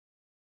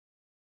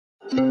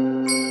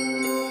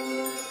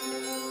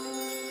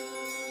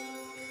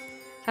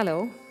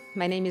Hello,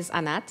 my name is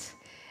Anat,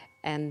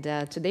 and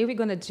today we're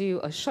going to do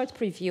a short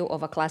preview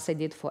of a class I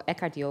did for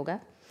EkhartYoga,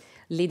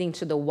 leading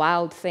to the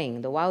wild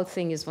thing. The wild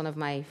thing is one of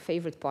my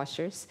favorite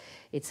postures.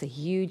 It's a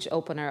huge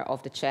opener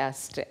of the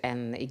chest,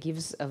 and it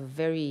gives a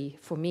very,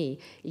 for me,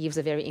 it gives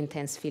a very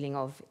intense feeling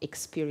of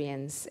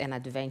experience and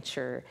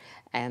adventure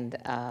and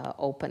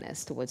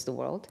openness towards the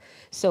world.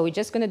 So we're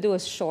just going to do a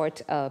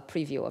short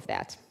preview of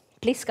that.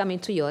 Please come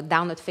into your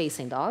downward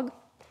facing dog.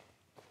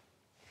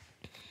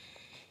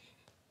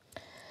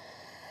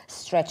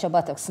 Stretch your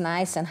buttocks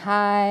nice and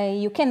high.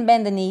 You can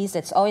bend the knees.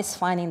 It's always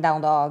fine in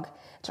down dog.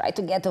 Try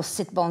to get those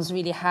sit bones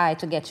really high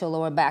to get your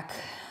lower back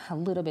a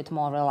little bit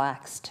more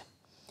relaxed.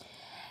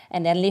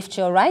 And then lift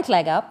your right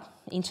leg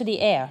up into the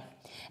air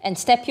and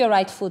step your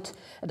right foot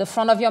at the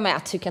front of your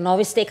mat. You can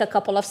always take a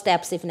couple of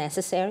steps if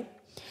necessary.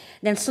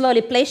 Then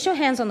slowly place your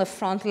hands on the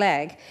front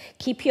leg.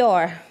 Keep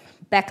your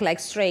back leg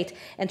straight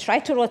and try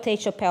to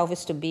rotate your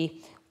pelvis to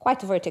be quite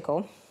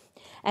vertical.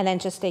 And then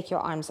just take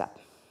your arms up.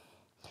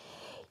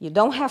 You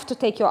don't have to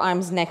take your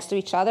arms next to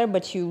each other,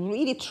 but you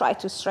really try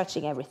to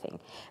stretching everything.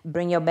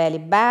 Bring your belly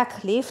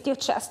back, lift your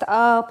chest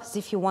up as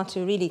if you want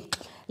to really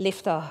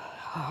lift the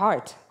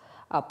heart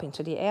up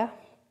into the air.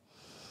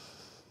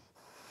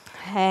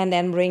 And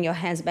then bring your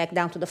hands back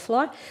down to the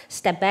floor.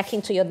 Step back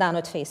into your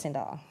downward facing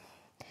dog.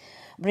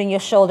 Bring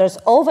your shoulders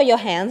over your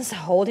hands,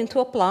 hold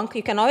into a plank.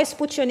 You can always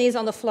put your knees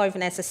on the floor if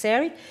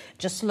necessary.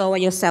 Just lower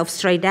yourself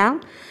straight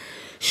down.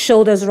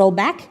 Shoulders roll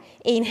back.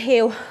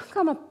 Inhale,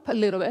 come up a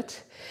little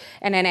bit.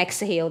 And then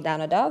exhale,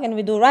 down a dog. And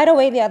we do right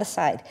away the other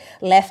side.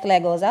 Left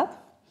leg goes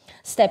up.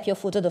 Step your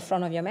foot to the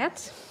front of your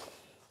mat.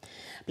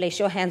 Place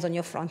your hands on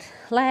your front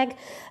leg.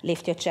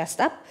 Lift your chest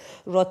up.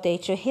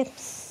 Rotate your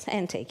hips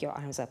and take your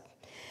arms up.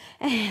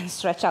 And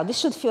stretch out. This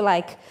should feel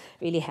like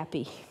really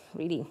happy,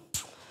 really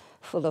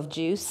full of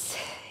juice.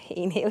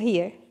 Inhale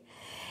here.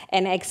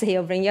 And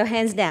exhale, bring your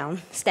hands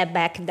down. Step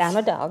back, down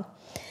a dog.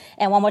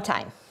 And one more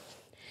time.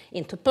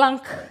 Into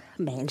plank.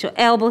 Bend your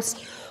elbows.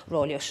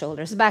 Roll your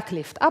shoulders back.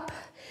 Lift up.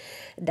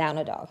 Down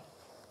a dog.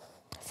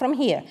 From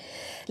here,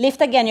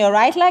 lift again your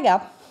right leg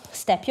up.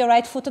 Step your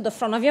right foot to the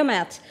front of your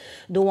mat.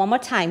 Do one more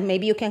time.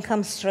 Maybe you can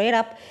come straight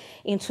up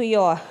into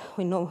your,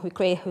 we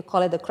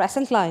call it the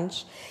crescent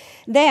lunge.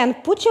 Then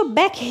put your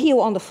back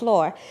heel on the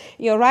floor.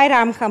 Your right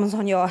arm comes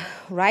on your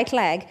right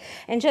leg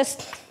and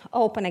just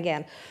open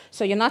again.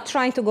 So you're not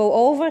trying to go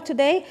over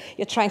today.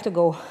 You're trying to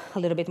go a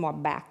little bit more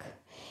back.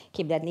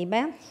 Keep that knee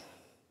bent.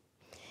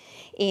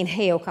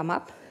 Inhale, come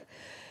up.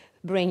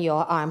 Bring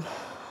your arm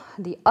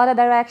the other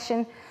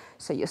direction.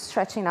 So you're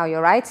stretching out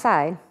your right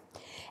side.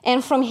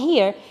 And from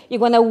here, you're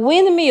going to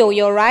windmill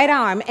your right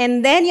arm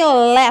and then your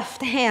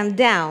left hand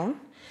down.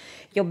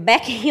 Your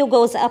back heel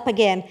goes up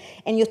again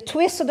and you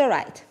twist to the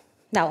right.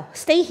 Now,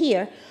 stay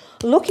here.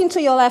 Look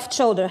into your left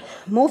shoulder.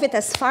 Move it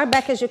as far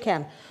back as you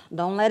can.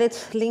 Don't let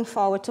it lean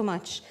forward too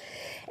much.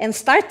 And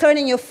start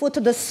turning your foot to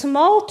the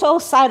small toe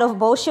side of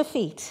both your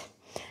feet.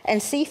 And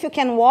see if you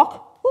can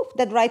walk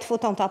that right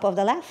foot on top of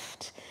the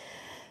left.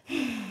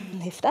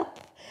 Lift up.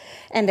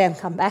 And then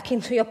come back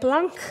into your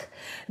plank.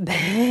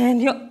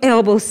 Bend your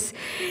elbows.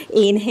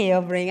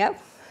 Inhale, bring up.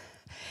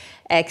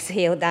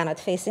 Exhale, downward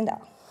facing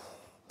dog.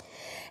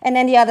 And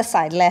then the other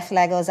side. Left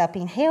leg goes up.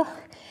 Inhale.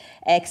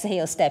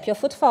 Exhale, step your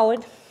foot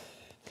forward.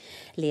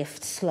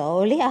 Lift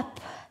slowly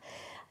up.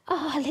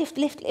 Lift,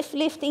 lift, lift,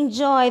 lift.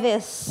 Enjoy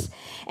this.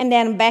 And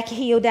then back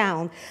heel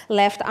down.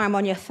 Left arm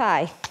on your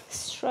thigh.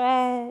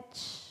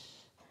 Stretch.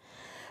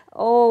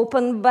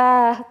 Open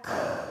back.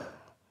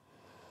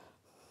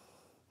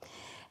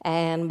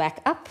 And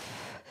back up.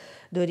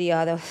 Do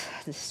the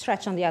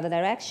stretch on the other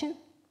direction.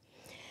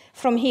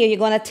 From here, you're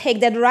going to take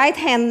that right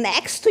hand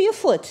next to your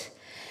foot.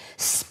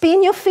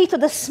 Spin your feet to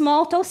the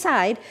small toe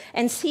side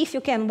and see if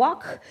you can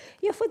walk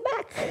your foot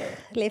back.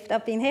 Lift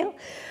up, inhale.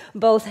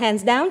 Both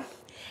hands down.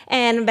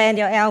 And bend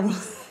your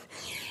elbows.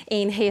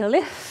 Inhale,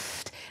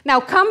 lift.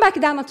 Now come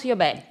back down onto your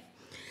bed.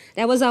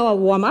 That was our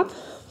warm-up.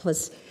 It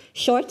was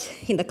short.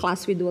 In the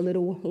class, we do a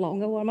little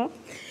longer warm-up.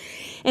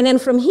 And then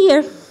from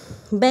here,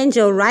 bend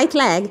your right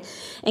leg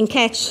and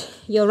catch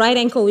your right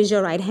ankle with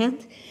your right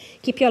hand.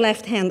 Keep your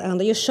left hand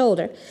under your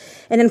shoulder.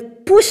 And then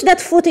push that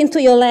foot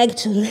into your leg,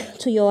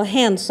 to your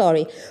hand,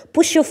 sorry.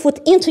 Push your foot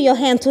into your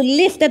hand to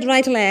lift that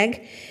right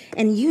leg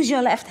and use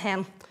your left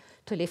hand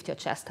to lift your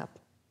chest up.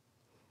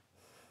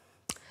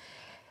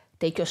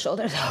 Take your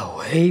shoulders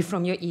away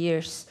from your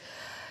ears.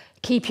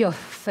 Keep your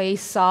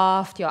face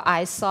soft, your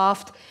eyes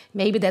soft.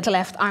 Maybe that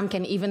left arm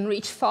can even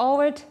reach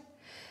forward.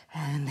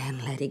 And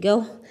then let it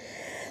go.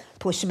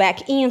 Push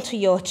back into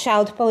your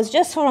child pose.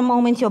 Just for a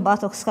moment, your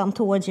buttocks come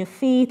towards your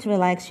feet.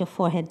 Relax your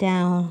forehead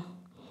down.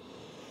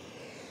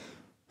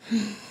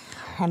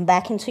 And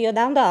back into your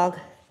down dog.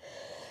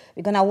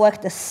 We're going to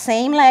work the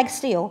same leg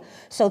still.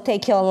 So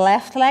take your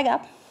left leg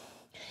up.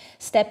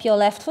 Step your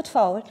left foot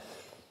forward.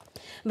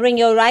 Bring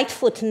your right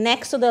foot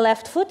next to the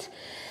left foot.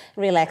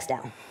 Relax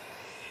down.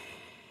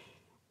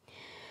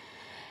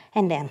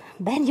 And then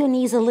bend your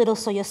knees a little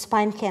so your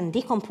spine can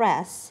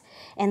decompress.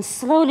 And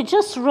slowly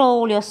just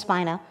roll your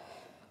spine up.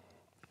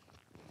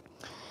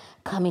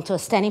 Come into a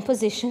standing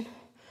position.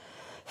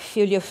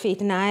 Feel your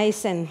feet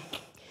nice and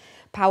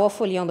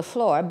powerfully on the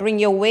floor. Bring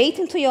your weight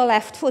into your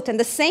left foot. And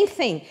the same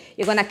thing.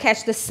 You're going to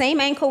catch the same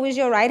ankle with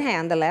your right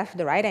hand,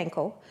 the right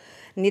ankle.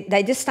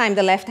 This time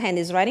the left hand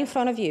is right in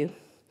front of you.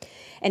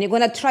 And you're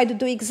going to try to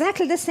do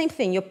exactly the same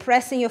thing. You're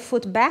pressing your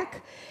foot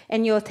back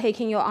and you're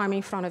taking your arm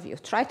in front of you.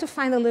 Try to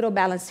find a little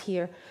balance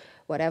here,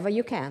 whatever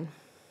you can.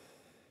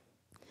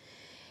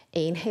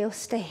 Inhale,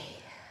 stay.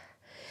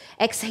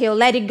 Exhale,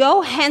 let it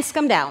go. Hands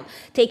come down.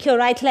 Take your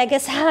right leg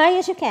as high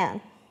as you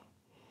can.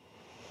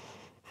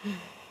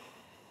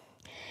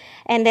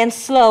 And then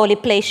slowly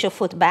place your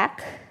foot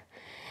back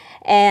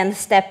and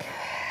step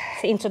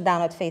into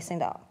downward facing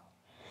dog.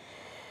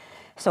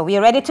 So we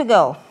are ready to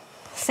go.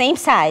 Same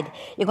side.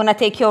 You're going to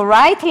take your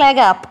right leg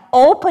up,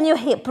 open your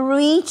hip,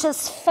 reach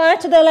as far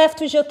to the left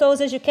with your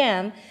toes as you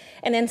can,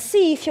 and then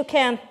see if you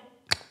can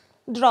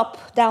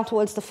drop down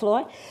towards the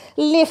floor.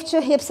 Lift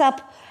your hips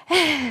up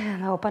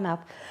and open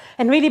up.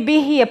 And really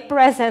be here,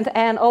 present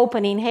and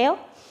open. Inhale.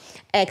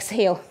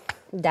 Exhale,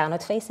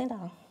 downward facing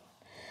dog.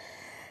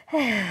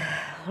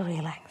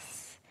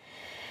 Relax.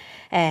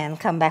 And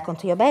come back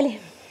onto your belly.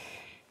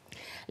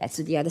 Let's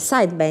do the other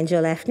side. Bend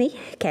your left knee,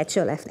 catch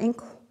your left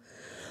ankle.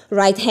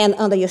 Right hand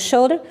under your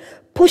shoulder.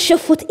 Push your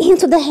foot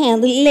into the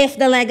hand. Lift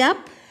the leg up.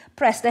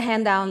 Press the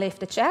hand down. Lift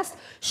the chest.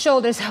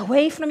 Shoulders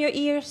away from your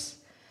ears.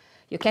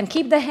 You can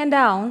keep the hand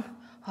down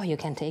or you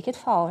can take it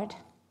forward.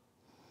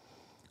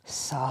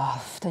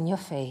 Soften your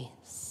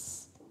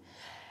face.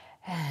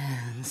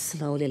 And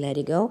slowly let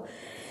it go.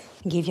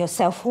 Give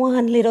yourself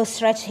one little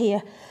stretch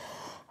here.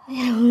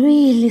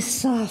 Really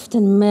soft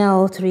and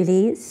melt,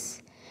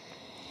 release.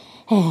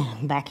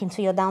 And back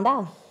into your down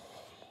dog.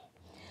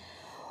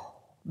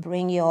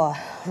 Bring your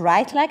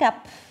right leg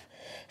up.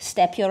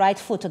 Step your right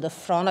foot to the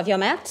front of your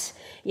mat.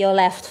 Your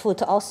left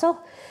foot also.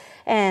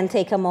 And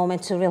take a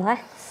moment to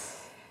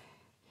relax.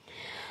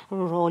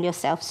 Roll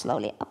yourself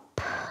slowly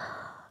up.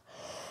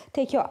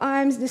 Take your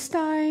arms this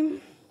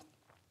time.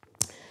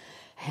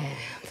 And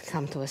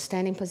come to a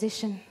standing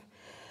position.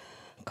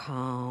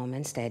 Calm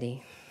and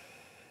steady.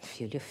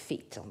 Feel your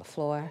feet on the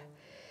floor.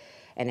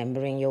 And then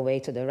bring your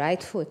weight to the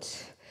right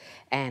foot.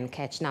 And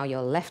catch now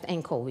your left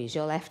ankle with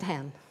your left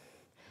hand.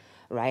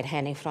 Right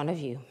hand in front of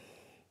you.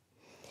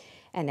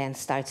 And then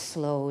start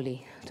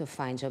slowly to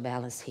find your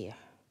balance here.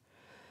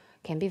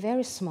 Can be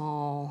very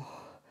small.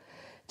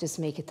 Just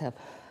make it a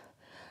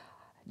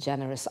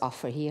generous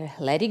offer here.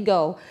 Let it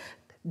go.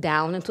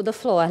 Down into the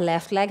floor.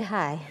 Left leg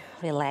high.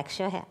 Relax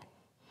your head.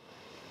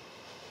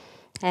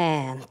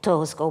 And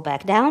toes go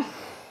back down.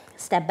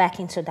 Step back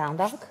into down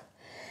dog.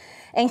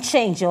 And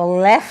change. Your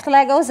left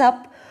leg goes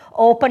up.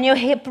 Open your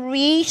hip,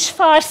 reach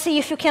far, see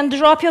if you can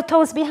drop your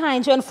toes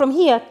behind you. And from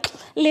here,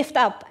 lift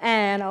up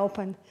and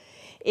open.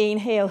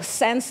 Inhale,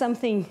 send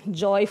something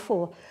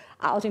joyful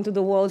out into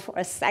the world for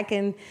a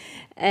second.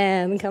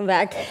 And come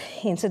back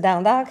into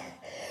down dog.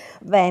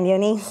 Bend your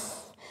knees.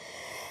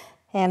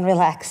 And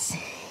relax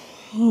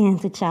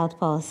into child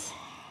pose.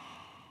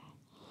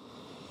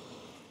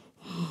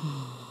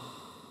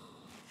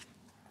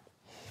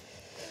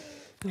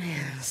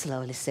 And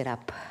slowly sit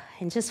up.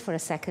 And just for a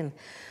second,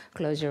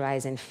 close your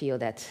eyes and feel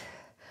that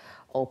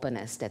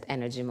openness, that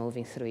energy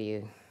moving through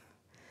you.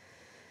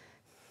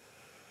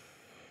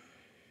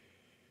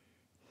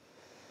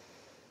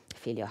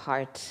 Feel your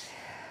heart.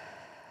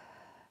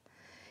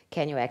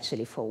 Can you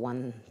actually, for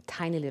one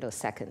tiny little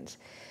second,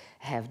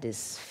 have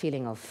this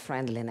feeling of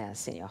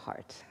friendliness in your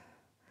heart,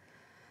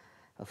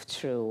 of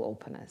true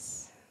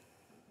openness?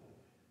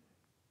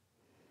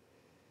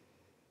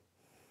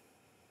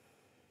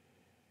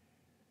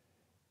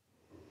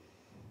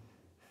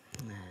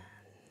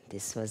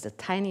 This was the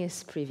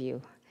tiniest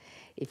preview.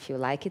 If you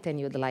like it and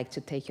you'd like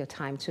to take your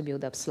time to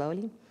build up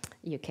slowly,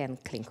 you can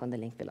click on the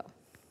link below.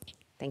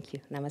 Thank you.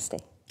 Namaste.